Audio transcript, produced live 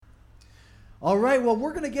All right, well,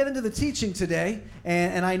 we're going to get into the teaching today,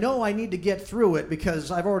 and I know I need to get through it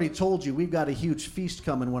because I've already told you we've got a huge feast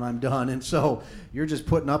coming when I'm done, and so you're just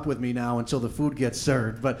putting up with me now until the food gets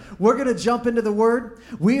served. But we're going to jump into the Word.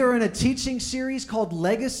 We are in a teaching series called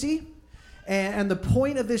Legacy, and the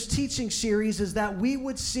point of this teaching series is that we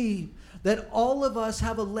would see that all of us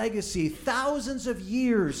have a legacy, thousands of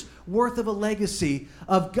years worth of a legacy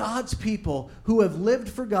of God's people who have lived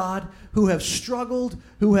for God, who have struggled,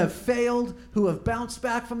 who have failed, who have bounced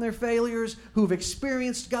back from their failures, who've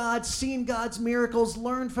experienced God, seen God's miracles,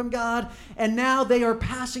 learned from God, and now they are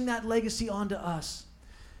passing that legacy on to us.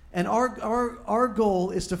 And our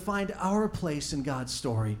goal is to find our place in God's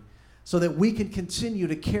story, so that we can continue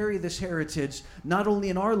to carry this heritage, not only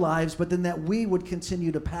in our lives, but then that we would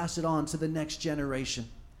continue to pass it on to the next generation.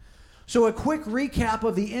 So a quick recap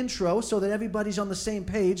of the intro so that everybody's on the same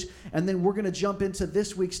page, and then we're going to jump into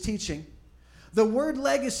this week's teaching. The word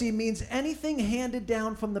legacy means anything handed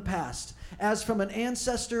down from the past, as from an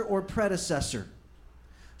ancestor or predecessor.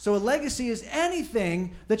 So a legacy is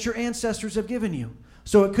anything that your ancestors have given you.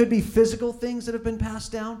 So it could be physical things that have been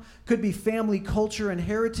passed down, could be family culture and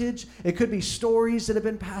heritage, it could be stories that have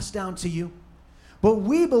been passed down to you. But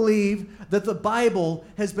we believe that the Bible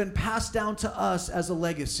has been passed down to us as a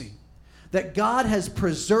legacy, that God has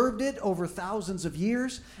preserved it over thousands of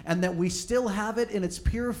years, and that we still have it in its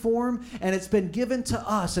pure form, and it's been given to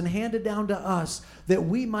us and handed down to us that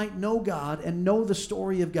we might know God and know the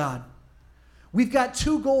story of God. We've got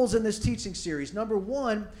two goals in this teaching series. Number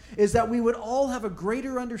one is that we would all have a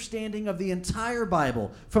greater understanding of the entire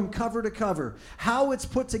Bible from cover to cover, how it's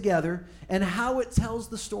put together, and how it tells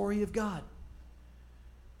the story of God.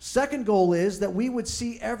 Second goal is that we would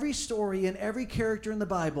see every story and every character in the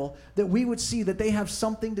Bible, that we would see that they have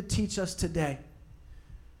something to teach us today.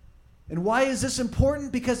 And why is this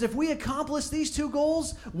important? Because if we accomplish these two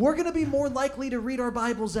goals, we're going to be more likely to read our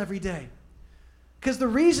Bibles every day. Because the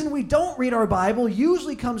reason we don't read our Bible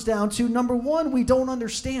usually comes down to, number one, we don't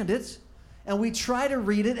understand it, and we try to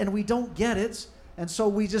read it, and we don't get it, and so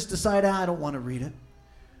we just decide, I don't want to read it.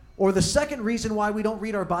 Or the second reason why we don't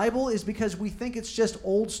read our Bible is because we think it's just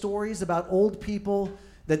old stories about old people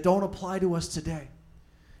that don't apply to us today.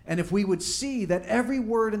 And if we would see that every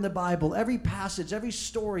word in the Bible, every passage, every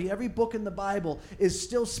story, every book in the Bible is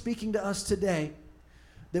still speaking to us today,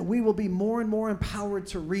 that we will be more and more empowered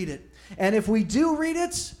to read it. And if we do read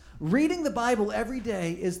it, reading the Bible every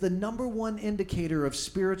day is the number one indicator of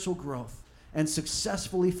spiritual growth and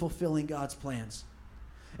successfully fulfilling God's plans.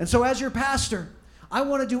 And so as your pastor, I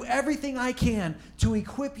want to do everything I can to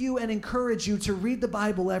equip you and encourage you to read the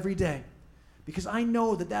Bible every day, because I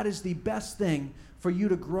know that that is the best thing for you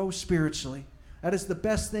to grow spiritually. That is the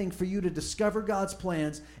best thing for you to discover God's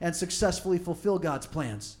plans and successfully fulfill God's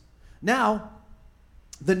plans. Now,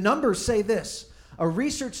 the numbers say this. A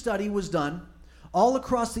research study was done all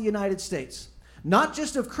across the United States, not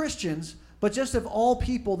just of Christians, but just of all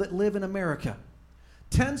people that live in America.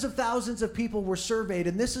 Tens of thousands of people were surveyed,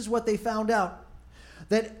 and this is what they found out,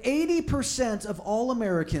 that 80% of all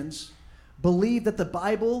Americans believe that the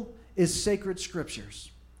Bible is sacred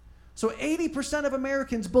scriptures. So 80% of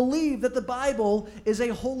Americans believe that the Bible is a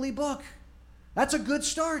holy book. That's a good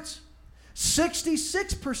start.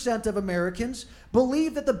 66% of Americans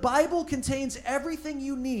believe that the Bible contains everything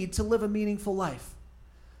you need to live a meaningful life.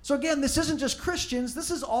 So again, this isn't just Christians, this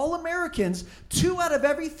is all Americans. 2 out of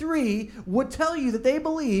every 3 would tell you that they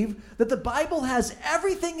believe that the Bible has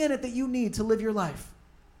everything in it that you need to live your life.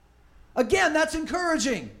 Again, that's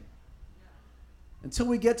encouraging. Until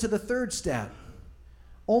we get to the third stat.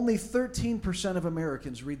 Only 13% of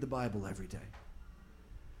Americans read the Bible every day.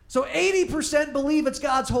 So 80% believe it's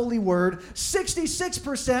God's holy word.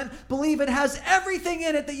 66% believe it has everything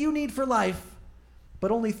in it that you need for life.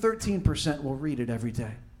 But only 13% will read it every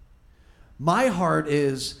day. My heart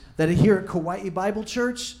is that here at Kauai Bible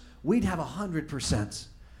Church, we'd have 100%.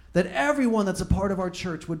 That everyone that's a part of our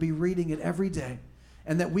church would be reading it every day.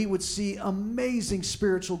 And that we would see amazing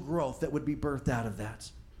spiritual growth that would be birthed out of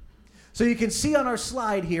that. So you can see on our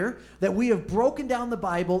slide here that we have broken down the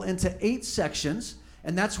Bible into 8 sections.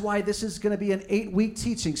 And that's why this is going to be an 8-week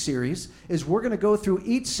teaching series, is we're going to go through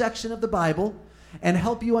each section of the Bible and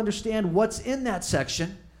help you understand what's in that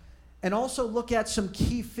section, and also look at some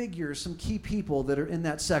key figures, some key people that are in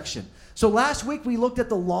that section. So last week we looked at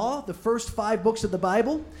the law, the first 5 books of the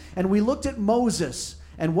Bible, and we looked at Moses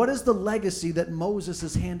and what is the legacy that Moses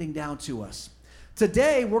is handing down to us.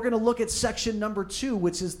 Today we're going to look at section number 2,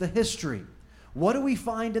 which is the history. What do we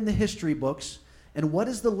find in the history books? And what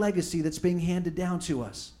is the legacy that's being handed down to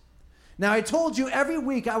us? Now, I told you every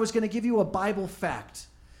week I was going to give you a Bible fact.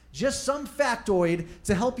 Just some factoid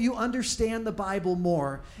to help you understand the Bible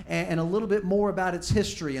more and a little bit more about its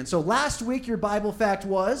history. And so last week, your Bible fact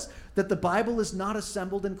was that the Bible is not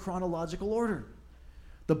assembled in chronological order.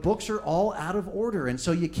 The books are all out of order, and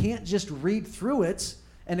so you can't just read through it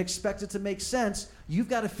and expect it to make sense. You've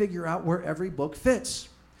got to figure out where every book fits.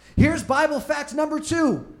 Here's Bible fact number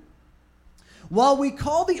 2. While we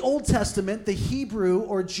call the Old Testament the Hebrew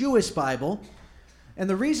or Jewish Bible, and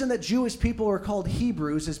the reason that Jewish people are called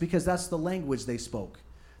Hebrews is because that's the language they spoke.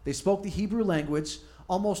 They spoke the Hebrew language.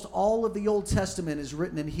 Almost all of the Old Testament is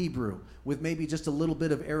written in Hebrew, with maybe just a little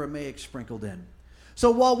bit of Aramaic sprinkled in. So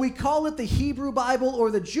while we call it the Hebrew Bible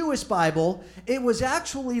or the Jewish Bible, it was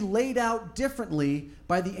actually laid out differently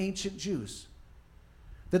by the ancient Jews.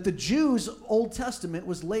 That the Jews' Old Testament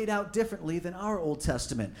was laid out differently than our Old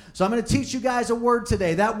Testament. So I'm going to teach you guys a word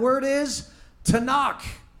today. That word is Tanakh.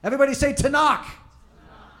 Everybody say Tanakh.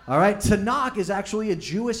 All right, Tanakh is actually a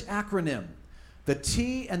Jewish acronym. The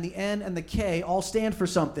T and the N and the K all stand for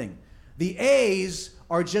something. The A's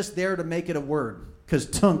are just there to make it a word, because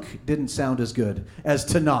Tunk didn't sound as good as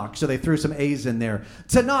Tanakh, so they threw some A's in there.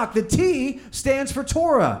 Tanakh, the T stands for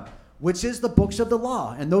Torah, which is the books of the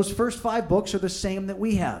law, and those first 5 books are the same that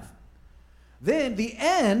we have. Then the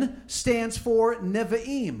N stands for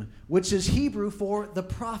Nevi'im, which is Hebrew for the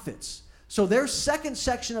prophets. So their second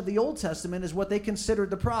section of the Old Testament is what they considered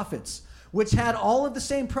the prophets, which had all of the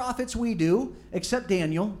same prophets we do, except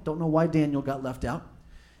Daniel. Don't know why Daniel got left out.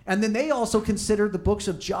 And then they also considered the books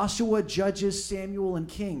of Joshua, Judges, Samuel, and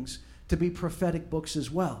Kings to be prophetic books as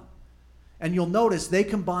well. And you'll notice they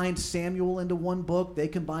combined Samuel into one book. They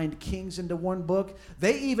combined Kings into one book.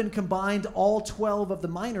 They even combined all 12 of the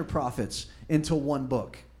minor prophets into one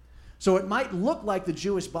book. So it might look like the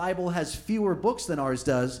Jewish Bible has fewer books than ours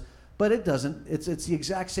does, but it doesn't. It's the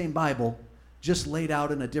exact same Bible, just laid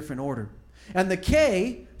out in a different order. And the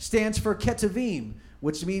K stands for Ketuvim,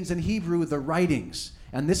 which means in Hebrew, the writings.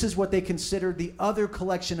 And this is what they considered the other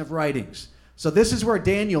collection of writings. So this is where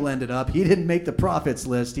Daniel ended up. He didn't make the prophets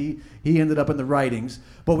list. He ended up in the writings.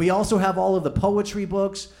 But we also have all of the poetry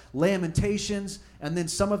books, Lamentations, and then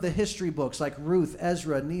some of the history books like Ruth,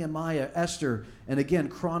 Ezra, Nehemiah, Esther, and again,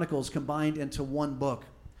 Chronicles combined into one book.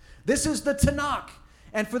 This is the Tanakh.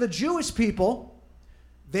 And for the Jewish people,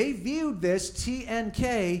 they viewed this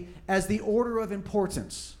TNK as the order of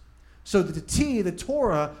importance. So the T, the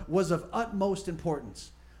Torah, was of utmost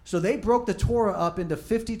importance. So they broke the Torah up into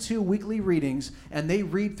 52 weekly readings, and they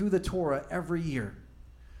read through the Torah every year.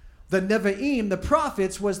 The Nevi'im, the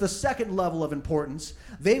prophets, was the second level of importance.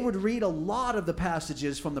 They would read a lot of the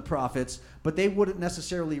passages from the prophets, but they wouldn't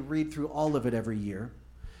necessarily read through all of it every year.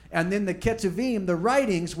 And then the Ketuvim, the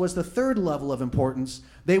writings, was the third level of importance.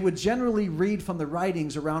 They would generally read from the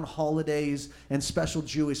writings around holidays and special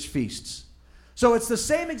Jewish feasts. So it's the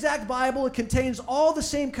same exact Bible. It contains all the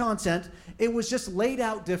same content. It was just laid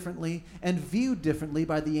out differently and viewed differently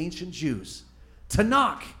by the ancient Jews.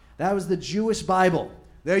 Tanakh, that was the Jewish Bible.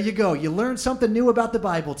 There you go. You learned something new about the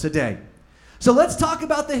Bible today. So let's talk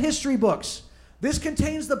about the history books. This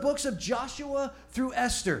contains the books of Joshua through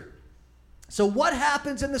Esther. So what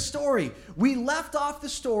happens in the story? We left off the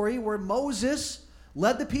story where Moses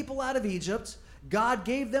led the people out of Egypt. God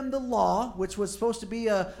gave them the law, which was supposed to be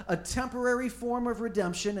a temporary form of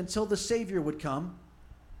redemption until the Savior would come.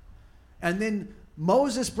 And then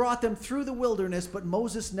Moses brought them through the wilderness, but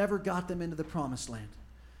Moses never got them into the promised land.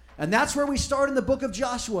 And that's where we start in the book of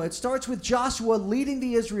Joshua. It starts with Joshua leading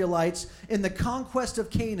the Israelites in the conquest of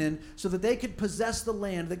Canaan so that they could possess the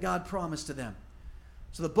land that God promised to them.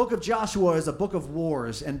 So the book of Joshua is a book of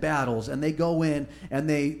wars and battles, and they go in and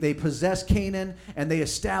they possess Canaan and they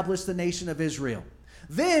establish the nation of Israel.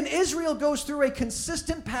 Then Israel goes through a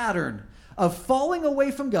consistent pattern of falling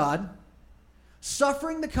away from God,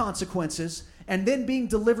 suffering the consequences, and then being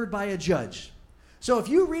delivered by a judge. So if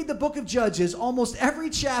you read the book of Judges, almost every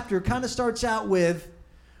chapter kind of starts out with,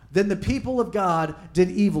 then the people of God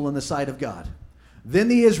did evil in the sight of God. Then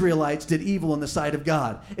the Israelites did evil in the sight of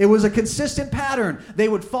God. It was a consistent pattern. They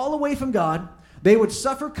would fall away from God. They would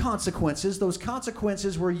suffer consequences. Those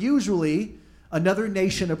consequences were usually another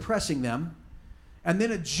nation oppressing them. And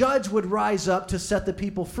then a judge would rise up to set the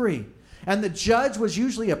people free. And the judge was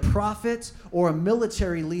usually a prophet or a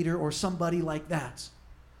military leader or somebody like that.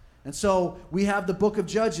 And so we have the book of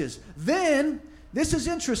Judges. Then, this is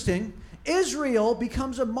interesting, Israel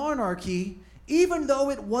becomes a monarchy even though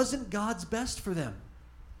it wasn't God's best for them.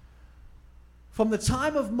 From the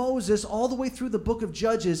time of Moses all the way through the book of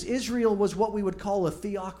Judges, Israel was what we would call a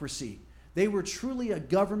theocracy. They were truly a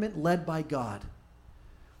government led by God.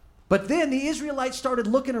 But then the Israelites started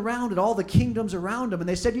looking around at all the kingdoms around them, and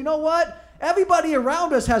they said, you know what? Everybody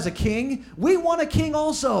around us has a king. We want a king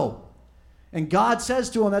also. And God says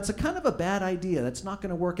to them, that's a kind of a bad idea. That's not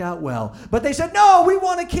going to work out well. But they said, no, we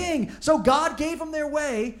want a king. So God gave them their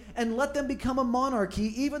way and let them become a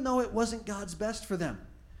monarchy, even though it wasn't God's best for them.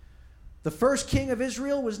 The first king of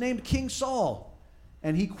Israel was named King Saul,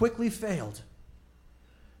 and he quickly failed.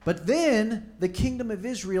 But then the kingdom of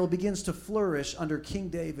Israel begins to flourish under King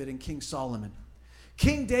David and King Solomon.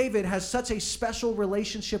 King David has such a special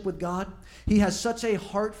relationship with God. He has such a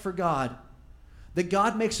heart for God that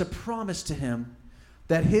God makes a promise to him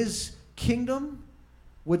that his kingdom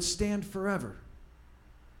would stand forever.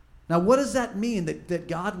 Now, what does that mean, that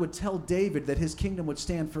God would tell David that his kingdom would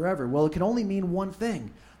stand forever? Well, it can only mean one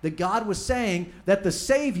thing, that God was saying that the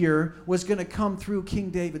Savior was going to come through King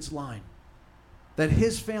David's line, that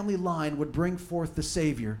his family line would bring forth the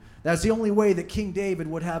Savior. That's the only way that King David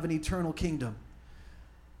would have an eternal kingdom.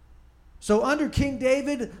 So under King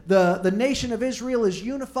David, the nation of Israel is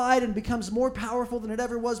unified and becomes more powerful than it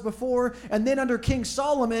ever was before. And then under King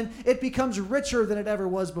Solomon, it becomes richer than it ever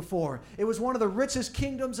was before. It was one of the richest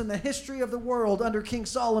kingdoms in the history of the world under King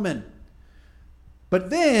Solomon.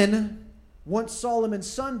 But then, once Solomon's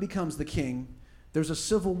son becomes the king, there's a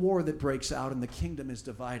civil war that breaks out and the kingdom is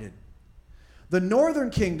divided. The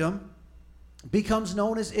northern kingdom becomes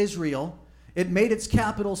known as Israel. It made its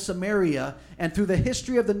capital Samaria, and through the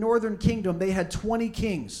history of the northern kingdom, they had 20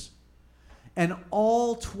 kings. And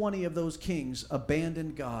all 20 of those kings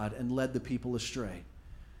abandoned God and led the people astray.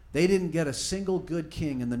 They didn't get a single good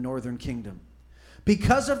king in the northern kingdom.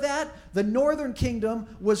 Because of that, the northern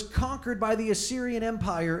kingdom was conquered by the Assyrian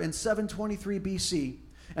Empire in 723 BC,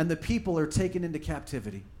 and the people are taken into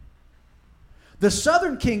captivity. The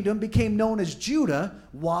southern kingdom became known as Judah.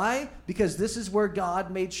 Why? Because this is where God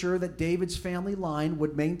made sure that David's family line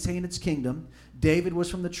would maintain its kingdom. David was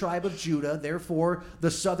from the tribe of Judah. Therefore, the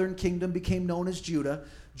southern kingdom became known as Judah.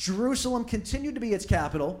 Jerusalem continued to be its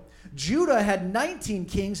capital. Judah had 19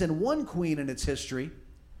 kings and 1 queen in its history.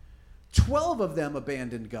 12 of them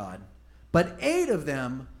abandoned God, but 8 of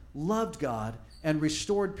them loved God and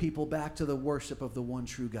restored people back to the worship of the one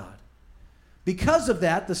true God. Because of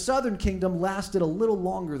that, the southern kingdom lasted a little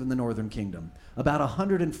longer than the northern kingdom, about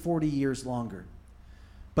 140 years longer.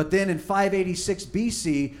 But then in 586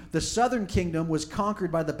 BC, the southern kingdom was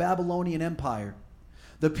conquered by the Babylonian Empire.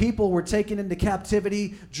 The people were taken into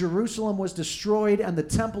captivity, Jerusalem was destroyed, and the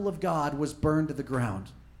temple of God was burned to the ground.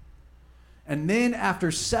 And then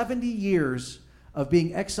after 70 years of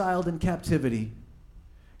being exiled in captivity,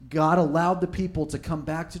 God allowed the people to come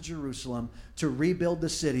back to Jerusalem to rebuild the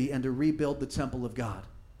city and to rebuild the temple of God.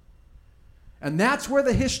 And that's where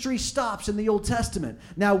the history stops in the Old Testament.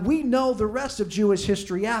 Now, we know the rest of Jewish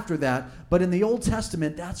history after that, but in the Old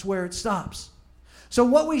Testament, that's where it stops. So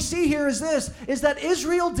what we see here is this, is that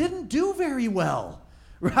Israel didn't do very well,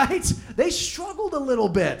 right? They struggled a little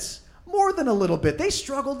bit, more than a little bit. They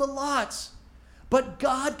struggled a lot. But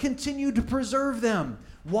God continued to preserve them.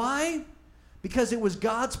 Why? Because it was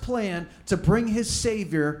God's plan to bring his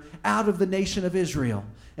Savior out of the nation of Israel.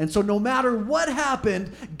 And so no matter what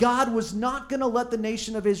happened, God was not going to let the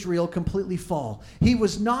nation of Israel completely fall. He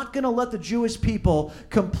was not going to let the Jewish people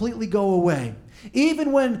completely go away.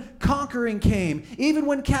 Even when conquering came, even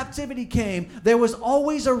when captivity came, there was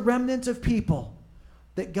always a remnant of people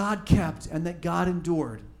that God kept and that God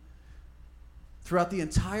endured. Throughout the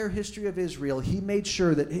entire history of Israel, he made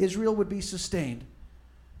sure that Israel would be sustained,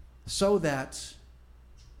 so that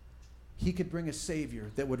he could bring a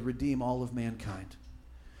Savior that would redeem all of mankind.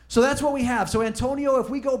 So that's what we have. So Antonio,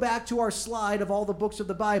 if we go back to our slide of all the books of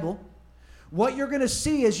the Bible, what you're going to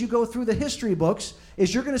see as you go through the history books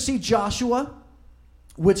is you're going to see Joshua,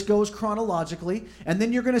 which goes chronologically, and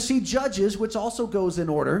then you're going to see Judges, which also goes in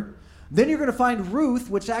order. Then you're going to find Ruth,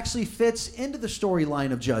 which actually fits into the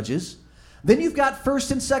storyline of Judges. Then you've got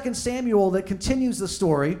 1st and 2nd Samuel that continues the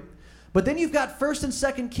story. But then you've got 1st and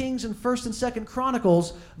 2nd Kings and 1st and 2nd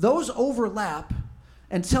Chronicles. Those overlap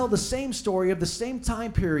and tell the same story of the same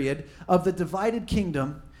time period of the divided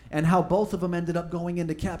kingdom and how both of them ended up going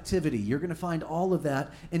into captivity. You're going to find all of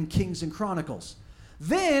that in Kings and Chronicles.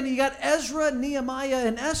 Then you got Ezra, Nehemiah,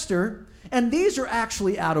 and Esther, and these are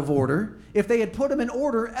actually out of order. If they had put them in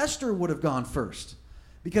order, Esther would have gone first,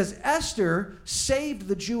 because Esther saved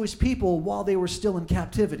the Jewish people while they were still in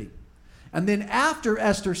captivity. And then after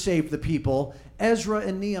Esther saved the people, Ezra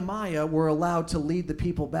and Nehemiah were allowed to lead the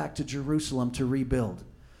people back to Jerusalem to rebuild.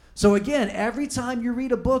 So again, every time you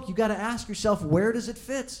read a book, you got to ask yourself, where does it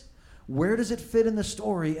fit? Where does it fit in the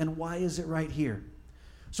story, and why is it right here?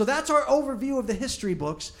 So that's our overview of the history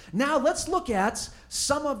books. Now let's look at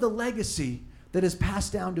some of the legacy that is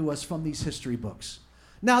passed down to us from these history books.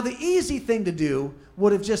 Now, the easy thing to do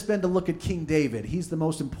would have just been to look at King David. He's the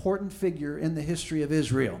most important figure in the history of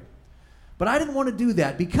Israel. But I didn't want to do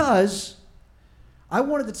that because I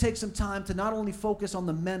wanted to take some time to not only focus on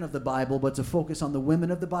the men of the Bible, but to focus on the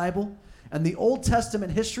women of the Bible. And the Old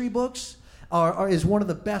Testament history books is one of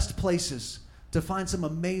the best places to find some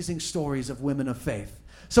amazing stories of women of faith.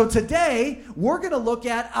 So today, we're going to look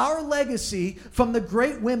at our legacy from the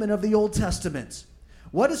great women of the Old Testament.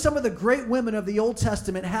 What do some of the great women of the Old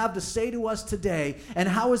Testament have to say to us today, and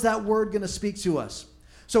how is that word going to speak to us?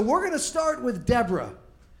 So we're going to start with Deborah.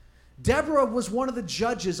 Deborah was one of the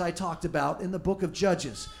judges I talked about in the book of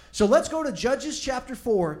Judges. So let's go to Judges chapter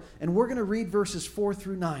 4, and we're going to read verses 4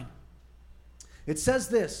 through 9. It says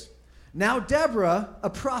this, "Now Deborah, a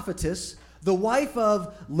prophetess, the wife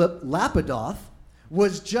of Lapidoth,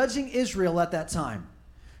 was judging Israel at that time.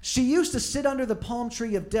 She used to sit under the palm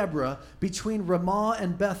tree of Deborah between Ramah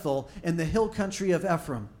and Bethel in the hill country of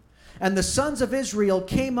Ephraim. And the sons of Israel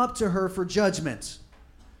came up to her for judgment."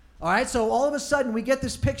 All right, so all of a sudden we get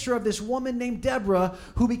this picture of this woman named Deborah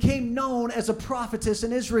who became known as a prophetess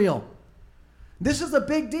in Israel. This is a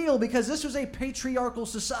big deal because this was a patriarchal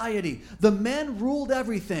society. The men ruled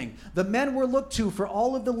everything. The men were looked to for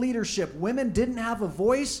all of the leadership. Women didn't have a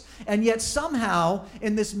voice, and yet somehow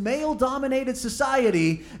in this male-dominated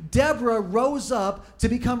society, Deborah rose up to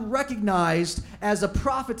become recognized as a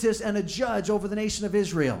prophetess and a judge over the nation of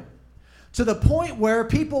Israel, to the point where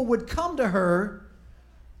people would come to her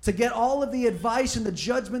to get all of the advice and the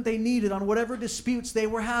judgment they needed on whatever disputes they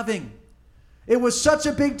were having. It was such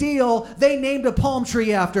a big deal, they named a palm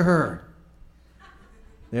tree after her.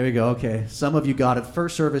 There we go, okay. Some of you got it.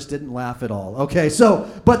 First service didn't laugh at all. Okay, so,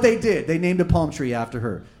 but they did. They named a palm tree after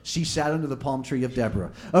her. She sat under the palm tree of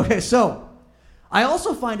Deborah. Okay, so, I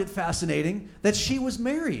also find it fascinating that she was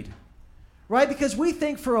married. Right? Because we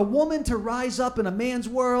think for a woman to rise up in a man's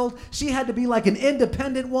world, she had to be like an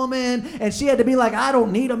independent woman, and she had to be like, I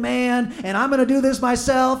don't need a man, and I'm going to do this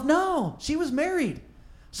myself. No, she was married.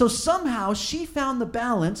 So somehow she found the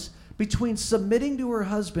balance between submitting to her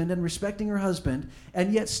husband and respecting her husband,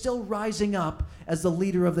 and yet still rising up as the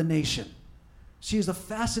leader of the nation. She is a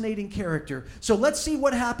fascinating character. So let's see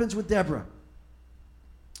what happens with Deborah.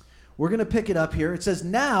 We're going to pick it up here. It says,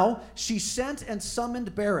 "Now she sent and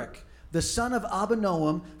summoned Barak, the son of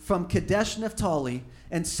Abinoam, from Kadesh Naphtali,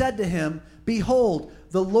 and said to him, Behold,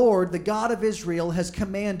 the Lord, the God of Israel, has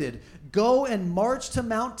commanded, Go and march to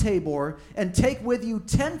Mount Tabor, and take with you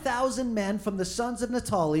 10,000 men from the sons of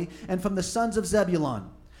Naphtali and from the sons of Zebulun.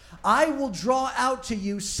 I will draw out to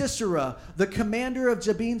you Sisera, the commander of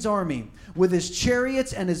Jabin's army, with his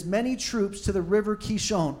chariots and his many troops to the river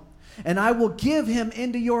Kishon, and I will give him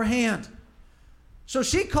into your hand." So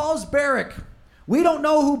she calls Barak. We don't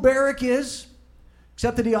know who Barak is,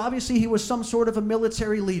 except that he was some sort of a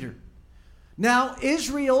military leader. Now,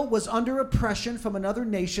 Israel was under oppression from another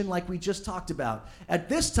nation like we just talked about. At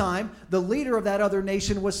this time, the leader of that other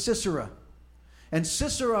nation was Sisera. And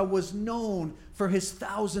Sisera was known for his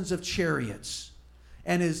thousands of chariots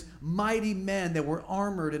and his mighty men that were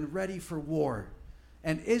armored and ready for war.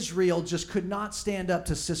 And Israel just could not stand up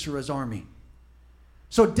to Sisera's army.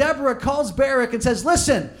 So Deborah calls Barak and says,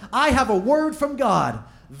 "Listen, I have a word from God.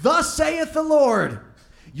 Thus saith the Lord.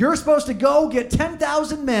 You're supposed to go get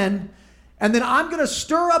 10,000 men, and then I'm going to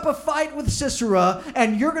stir up a fight with Sisera,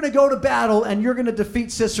 and you're going to go to battle, and you're going to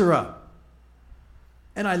defeat Sisera."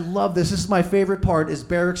 And I love this. This is my favorite part, is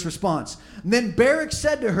Barak's response. And then Barak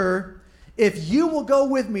said to her, "If you will go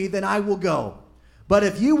with me, then I will go. But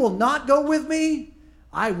if you will not go with me,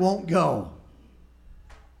 I won't go."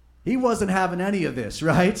 He wasn't having any of this,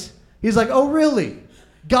 right? He's like, "Oh, really?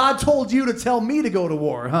 God told you to tell me to go to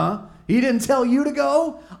war, huh? He didn't tell you to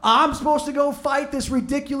go? I'm supposed to go fight this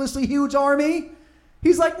ridiculously huge army?"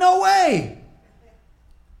 He's like, "No way.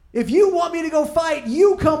 If you want me to go fight,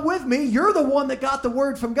 you come with me. You're the one that got the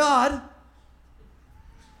word from God."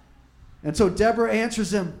 And so Deborah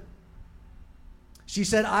answers him. She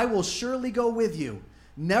said, "I will surely go with you.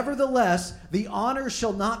 Nevertheless, the honor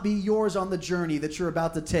shall not be yours on the journey that you're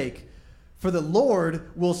about to take, for the Lord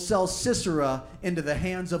will sell Sisera into the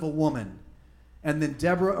hands of a woman." And then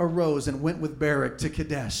Deborah arose and went with Barak to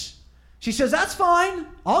Kadesh. She says, "That's fine.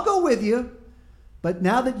 I'll go with you. But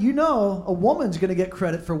now that you know, a woman's going to get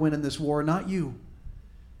credit for winning this war, not you."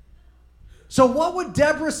 So what would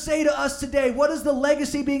Deborah say to us today? What is the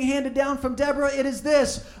legacy being handed down from Deborah? It is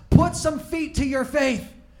this: put some feet to your faith.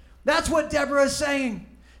 That's what Deborah is saying.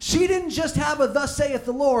 She didn't just have a "thus saith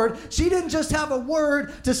the Lord." She didn't just have a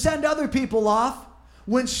word to send other people off.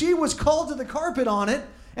 when she was called to the carpet on it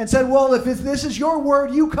and said, well, if this is your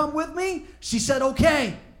word, you come with me, she said,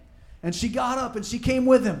 okay. And she got up and she came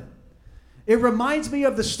with him. It reminds me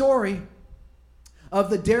of the story of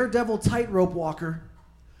the daredevil tightrope walker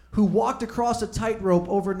who walked across a tightrope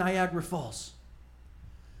over Niagara Falls.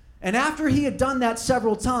 And after he had done that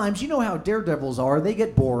several times, you know how daredevils are. They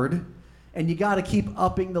get bored, and you got to keep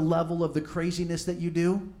upping the level of the craziness that you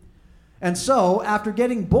do. And so, after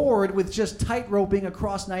getting bored with just tightroping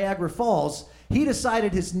across Niagara Falls, he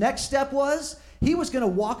decided his next step was he was going to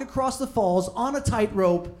walk across the falls on a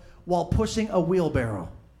tightrope while pushing a wheelbarrow.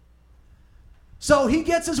 So he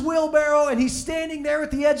gets his wheelbarrow and he's standing there at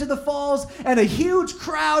the edge of the falls, and a huge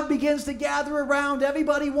crowd begins to gather around.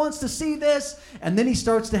 Everybody wants to see this. And then he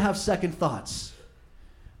starts to have second thoughts.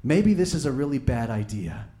 Maybe this is a really bad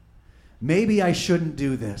idea. Maybe I shouldn't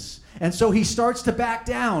do this. And so he starts to back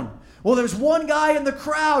down. Well, there's one guy in the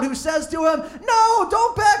crowd who says to him, no,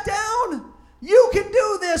 don't back down. You can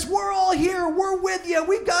do this. We're all here. We're with you.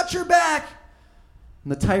 We've got your back.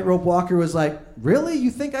 And the tightrope walker was like, really? You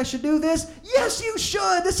think I should do this? Yes, you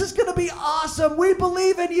should. This is going to be awesome. We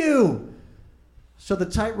believe in you. So the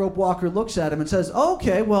tightrope walker looks at him and says,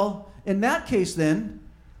 okay, well, in that case then,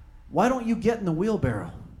 why don't you get in the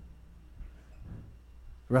wheelbarrow?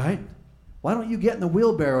 Right? Why don't you get in the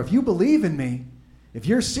wheelbarrow? If you believe in me, if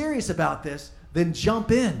you're serious about this, then jump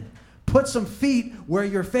in. Put some feet where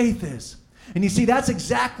your faith is. And you see, that's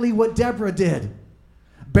exactly what Deborah did.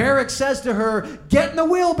 Barak says to her, get in the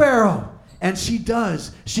wheelbarrow. And she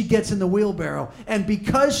does. She gets in the wheelbarrow. And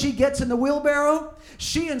because she gets in the wheelbarrow,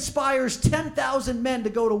 she inspires 10,000 men to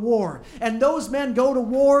go to war. And those men go to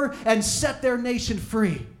war and set their nation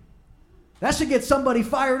free. That should get somebody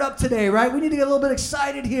fired up today, right? We need to get a little bit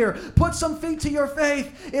excited here. Put some feet to your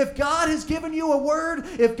faith. If God has given you a word,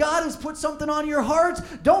 if God has put something on your heart,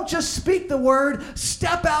 don't just speak the word.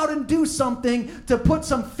 Step out and do something to put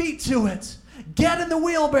some feet to it. Get in the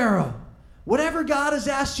wheelbarrow. Whatever God has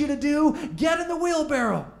asked you to do, get in the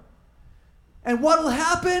wheelbarrow. And what will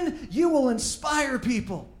happen? You will inspire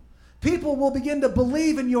people. People will begin to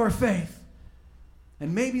believe in your faith.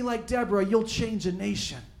 And maybe like Deborah, you'll change a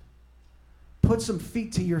nation. Put some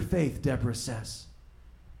feet to your faith, Deborah says.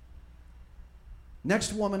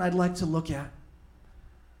 Next woman I'd like to look at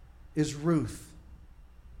is Ruth.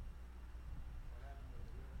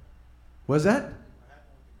 Was that?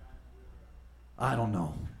 I don't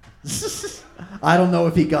know. I don't know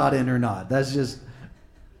if he got in or not. That's the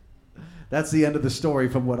end of the story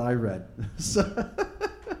from what I read. So,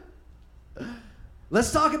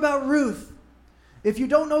 let's talk about Ruth. If you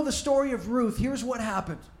don't know the story of Ruth, here's what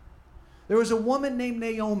happened. There was a woman named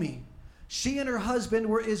Naomi. She and her husband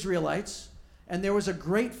were Israelites, and there was a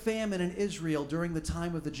great famine in Israel during the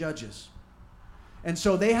time of the judges. And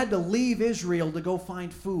so they had to leave Israel to go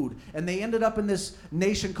find food, and they ended up in this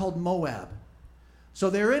nation called Moab. So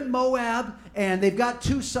they're in Moab, and they've got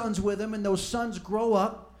 2 sons with them, and those sons grow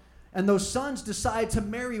up, and those sons decide to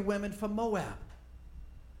marry women from Moab.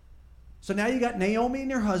 So now you got Naomi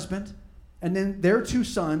and her husband, and then their 2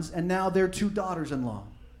 sons, and now their 2 daughters-in-law.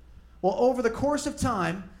 Well, over the course of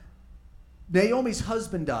time, Naomi's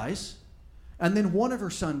husband dies, and then one of her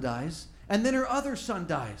sons dies, and then her other son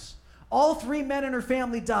dies. All 3 men in her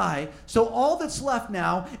family die, so all that's left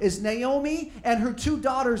now is Naomi and her 2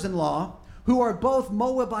 daughters-in-law, who are both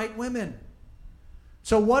Moabite women.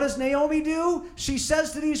 So what does Naomi do? She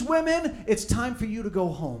says to these women, it's time for you to go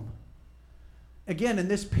home. Again, in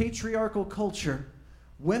this patriarchal culture,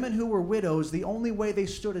 women who were widows, the only way they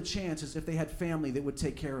stood a chance is if they had family that would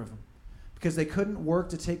take care of them, because they couldn't work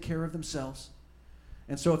to take care of themselves.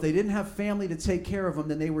 And so if they didn't have family to take care of them,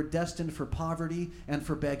 then they were destined for poverty and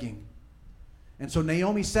for begging. And so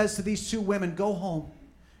Naomi says to these 2 women, go home.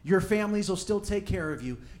 Your families will still take care of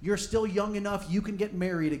you. You're still young enough. You can get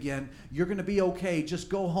married again. You're going to be okay. Just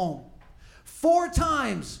go home. 4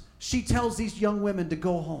 times she tells these young women to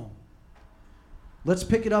go home. Let's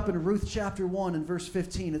pick it up in Ruth chapter 1 and verse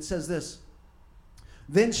 15. It says this.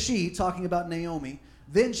 Then she, talking about Naomi,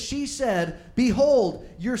 then she said, behold,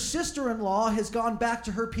 your sister-in-law has gone back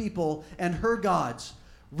to her people and her gods.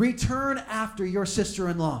 Return after your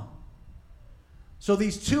sister-in-law. So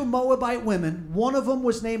these 2 Moabite women, one of them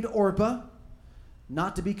was named Orpah,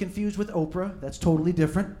 not to be confused with Oprah, that's totally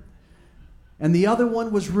different. And the other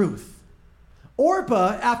one was Ruth.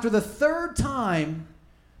 Orpah, after the 3rd time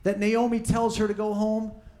that Naomi tells her to go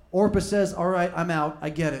home, Orpah says, all right, I'm out,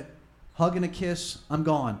 I get it. Hug and a kiss, I'm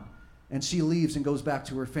gone. And she leaves and goes back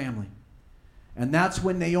to her family. And that's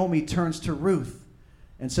when Naomi turns to Ruth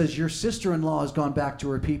and says, your sister-in-law has gone back to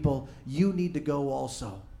her people, you need to go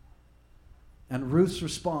also. And Ruth's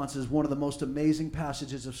response is one of the most amazing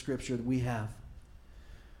passages of Scripture that we have.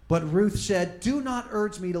 But Ruth said, "Do not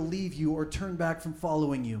urge me to leave you or turn back from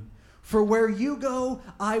following you. For where you go,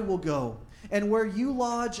 I will go. And where you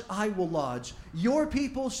lodge, I will lodge. Your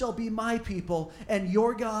people shall be my people, and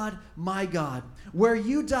your God, my God. Where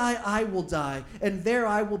you die, I will die, and there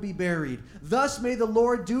I will be buried. Thus may the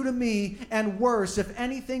Lord do to me, and worse, if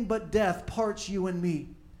anything but death parts you and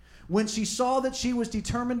me." When she saw that she was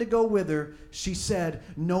determined to go with her, she said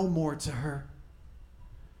no more to her.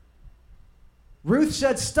 Ruth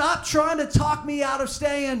said, "Stop trying to talk me out of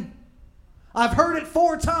staying. I've heard it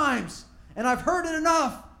 4 times, and I've heard it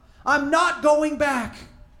enough. I'm not going back.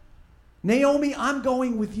 Naomi, I'm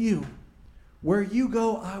going with you. Where you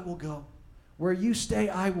go, I will go. Where you stay,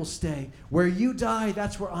 I will stay. Where you die,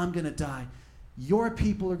 that's where I'm going to die. Your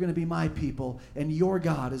people are going to be my people, and your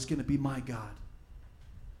God is going to be my God."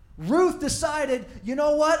 Ruth decided, you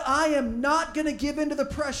know what? I am not going to give in to the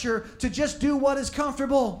pressure to just do what is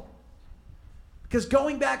comfortable. Because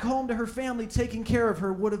going back home to her family, taking care of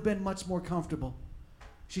her, would have been much more comfortable.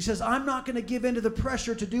 She says, I'm not going to give in to the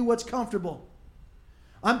pressure to do what's comfortable.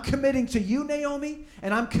 I'm committing to you, Naomi,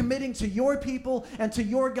 and I'm committing to your people and to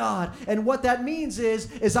your God. And what that means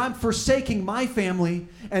is I'm forsaking my family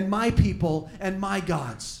and my people and my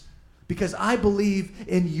gods because I believe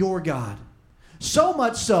in your God. So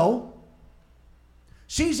much so,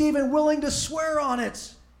 she's even willing to swear on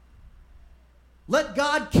it. Let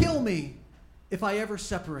God kill me if I ever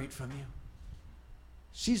separate from you.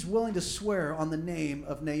 She's willing to swear on the name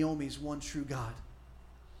of Naomi's one true God.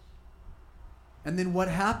 And then what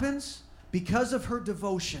happens? Because of her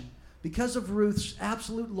devotion, because of Ruth's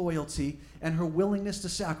absolute loyalty and her willingness to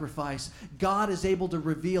sacrifice, God is able to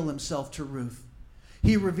reveal himself to Ruth.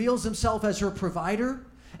 He reveals himself as her provider,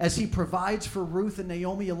 as he provides for Ruth and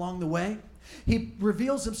Naomi along the way. He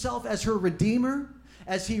reveals himself as her redeemer,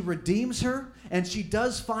 as he redeems her, and she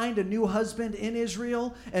does find a new husband in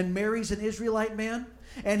Israel and marries an Israelite man.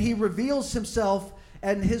 And he reveals himself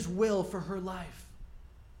and his will for her life.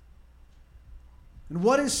 And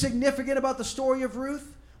what is significant about the story of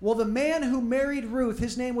Ruth? Well, the man who married Ruth,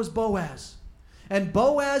 his name was Boaz. And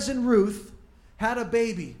Boaz and Ruth had a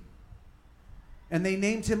baby. And they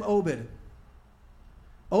named him Obed.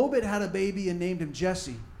 Obed had a baby and named him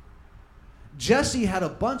Jesse. Jesse had a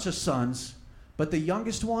bunch of sons, but the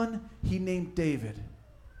youngest one he named David,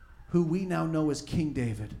 who we now know as King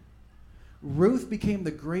David. Ruth became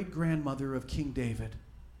the great-grandmother of King David.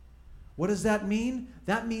 What does that mean?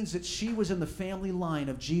 That means that she was in the family line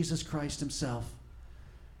of Jesus Christ himself.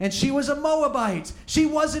 And she was a Moabite. She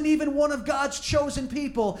wasn't even one of God's chosen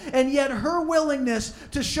people. And yet her willingness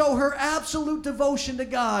to show her absolute devotion to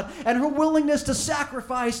God and her willingness to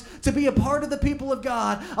sacrifice to be a part of the people of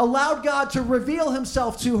God allowed God to reveal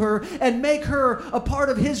himself to her and make her a part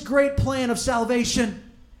of his great plan of salvation.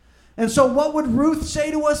 And so what would Ruth say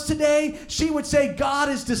to us today? She would say, God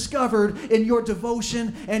is discovered in your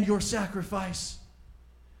devotion and your sacrifice.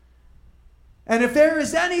 And if there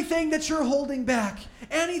is anything that you're holding back,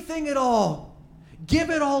 anything at all, give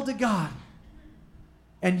it all to God.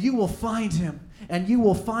 And you will find him. And you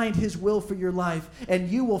will find his will for your life. And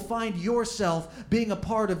you will find yourself being a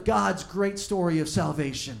part of God's great story of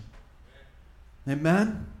salvation.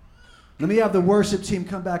 Amen? Let me have the worship team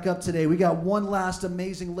come back up today. We got one last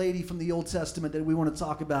amazing lady from the Old Testament that we want to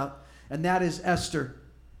talk about, and that is Esther.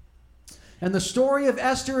 And the story of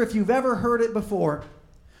Esther, if you've ever heard it before,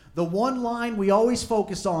 the one line we always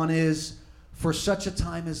focus on is, for such a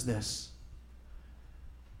time as this.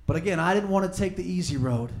 But again, I didn't want to take the easy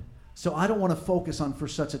road, so I don't want to focus on for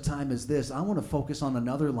such a time as this. I want to focus on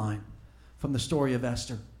another line from the story of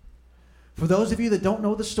Esther. For those of you that don't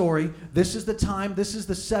know the story, this is the time, this is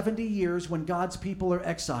the 70 years when God's people are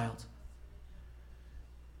exiled.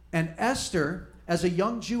 And Esther, as a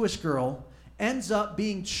young Jewish girl, ends up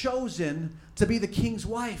being chosen to be the king's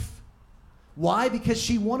wife. Why? Because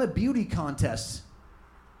she won a beauty contest.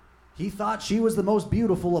 He thought she was the most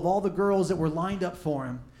beautiful of all the girls that were lined up for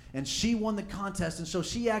him. And she won the contest, and so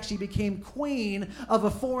she actually became queen of a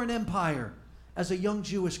foreign empire as a young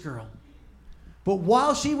Jewish girl. But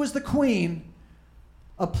while she was the queen,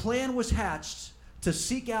 a plan was hatched to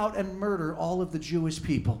seek out and murder all of the Jewish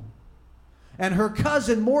people. And her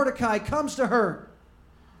cousin Mordecai comes to her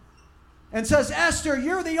and says, Esther,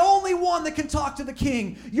 you're the only one that can talk to the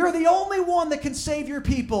king. You're the only one that can save your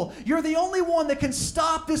people. You're the only one that can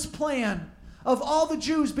stop this plan of all the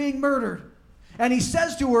Jews being murdered. And he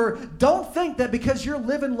says to her, don't think that because you're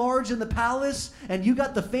living large in the palace and you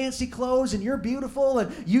got the fancy clothes and you're beautiful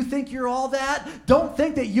and you think you're all that, don't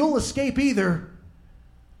think that you'll escape either.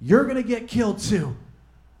 You're going to get killed too.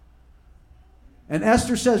 And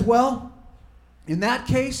Esther says, well, in that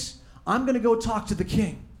case, I'm going to go talk to the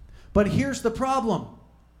king. But here's the problem.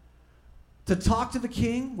 To talk to the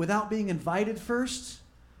king without being invited first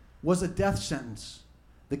was a death sentence.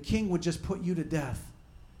 The king would just put you to death.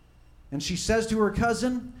 And she says to her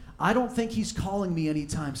cousin, I don't think he's calling me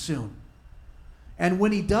anytime soon. And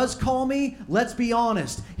when he does call me, let's be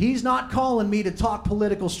honest, he's not calling me to talk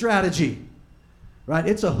political strategy. Right?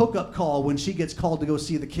 It's a hookup call when she gets called to go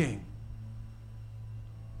see the king.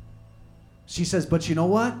 She says, but you know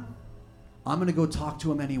what? I'm going to go talk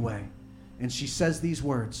to him anyway. And she says these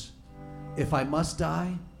words, if I must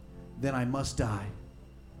die, then I must die.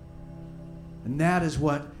 And that is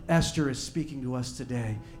what Esther is speaking to us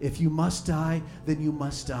today. If you must die, then you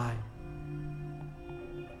must die.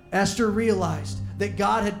 Esther realized that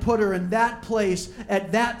God had put her in that place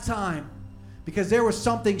at that time because there was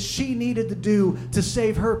something she needed to do to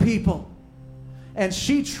save her people. And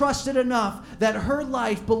she trusted enough that her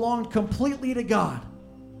life belonged completely to God.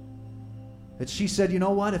 That she said, you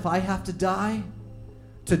know what? If I have to die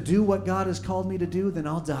to do what God has called me to do, then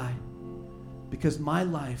I'll die. Because my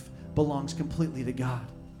life belongs completely to God.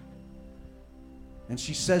 And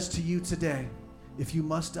she says to you today, if you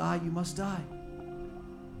must die, you must die.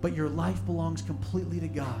 But your life belongs completely to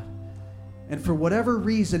God. And for whatever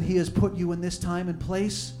reason He has put you in this time and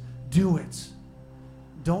place, do it.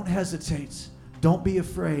 Don't hesitate. Don't be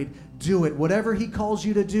afraid. Do it. Whatever He calls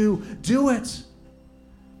you to do, do it.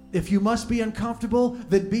 If you must be uncomfortable,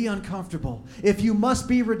 then be uncomfortable. If you must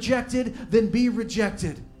be rejected, then be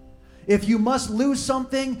rejected. If you must lose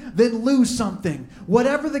something, then lose something.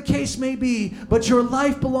 Whatever the case may be, but your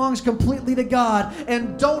life belongs completely to God,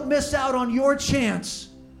 and don't miss out on your chance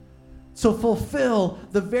to fulfill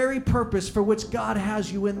the very purpose for which God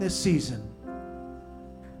has you in this season.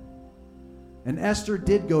 And Esther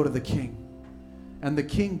did go to the king, and the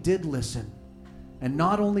king did listen. And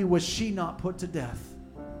not only was she not put to death,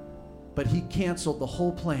 but he canceled the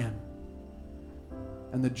whole plan.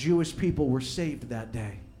 And the Jewish people were saved that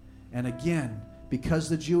day. And again, because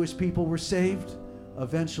the Jewish people were saved,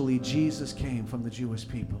 eventually Jesus came from the Jewish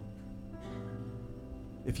people.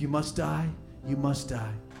 If you must die, you must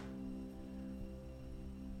die.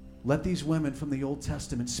 Let these women from the Old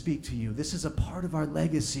Testament speak to you. This is a part of our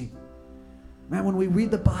legacy. Man, when we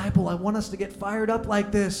read the Bible, I want us to get fired up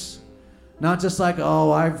like this. Not just like,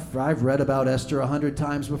 oh, I've read about Esther 100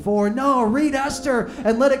 times before. No, read Esther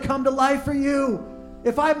and let it come to life for you.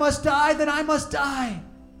 If I must die, then I must die.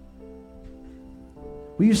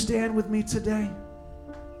 Will you stand with me today?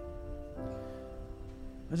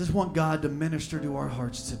 I just want God to minister to our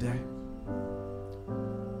hearts today.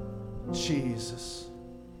 Jesus.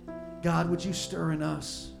 God, would you stir in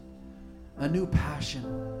us a new passion?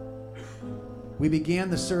 We began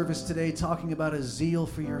the service today talking about a zeal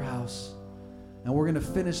for your house. And we're going to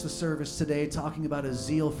finish the service today talking about a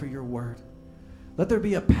zeal for your word. Let there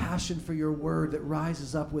be a passion for your word that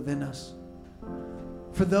rises up within us.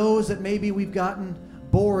 For those that maybe we've gotten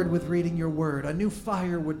bored with reading your word, a new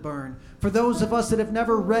fire would burn. For those of us that have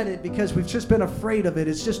never read it because we've just been afraid of it,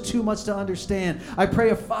 it's just too much to understand, I pray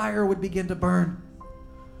a fire would begin to burn.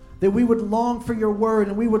 That we would long for your word,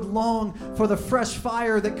 and we would long for the fresh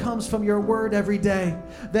fire that comes from your word every day.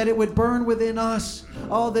 That it would burn within us.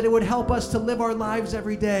 Oh, that it would help us to live our lives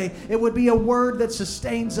every day. It would be a word that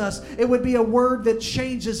sustains us. It would be a word that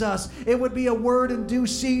changes us. It would be a word in due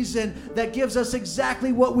season that gives us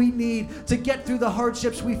exactly what we need to get through the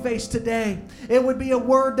hardships we face today. It would be a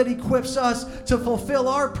word that equips us to fulfill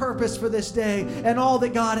our purpose for this day and all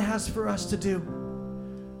that God has for us to do.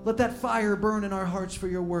 Let that fire burn in our hearts for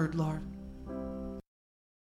your word, Lord.